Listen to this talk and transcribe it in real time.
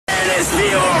is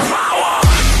pure power.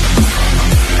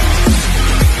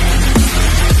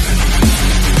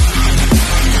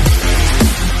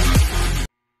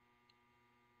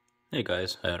 Hey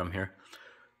guys, Adam here.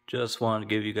 Just wanted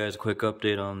to give you guys a quick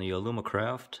update on the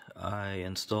Alumacraft. I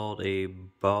installed a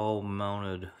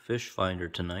bow-mounted fish finder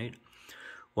tonight.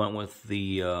 Went with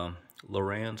the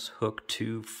Lowrance hook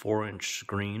 2 4-inch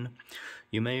screen.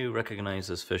 You may recognize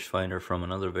this fish finder from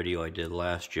another video I did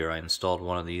last year. I installed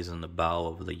one of these in the bow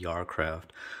of the Lowrance.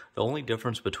 The only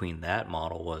difference between that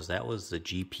model was that was the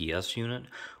GPS unit,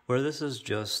 where this is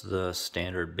just the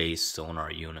standard base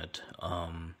sonar unit.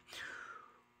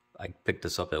 I picked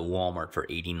this up at Walmart for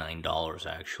 $89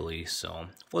 actually, so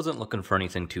wasn't looking for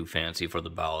anything too fancy for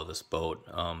the bow of this boat.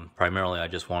 Primarily I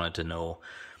just wanted to know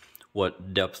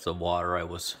what depth of water I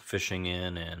was fishing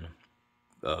in and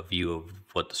a view of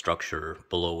what the structure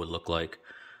below would look like.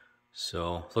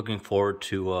 So looking forward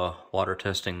to water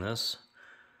testing this.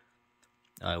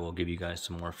 I will give you guys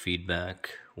some more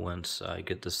feedback once I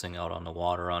get this thing out on the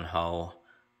water on how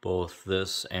both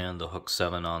this and the Hook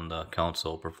 7 on the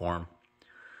console perform.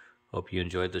 Hope you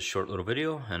enjoyed this short little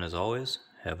video, and as always,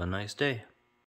 have a nice day.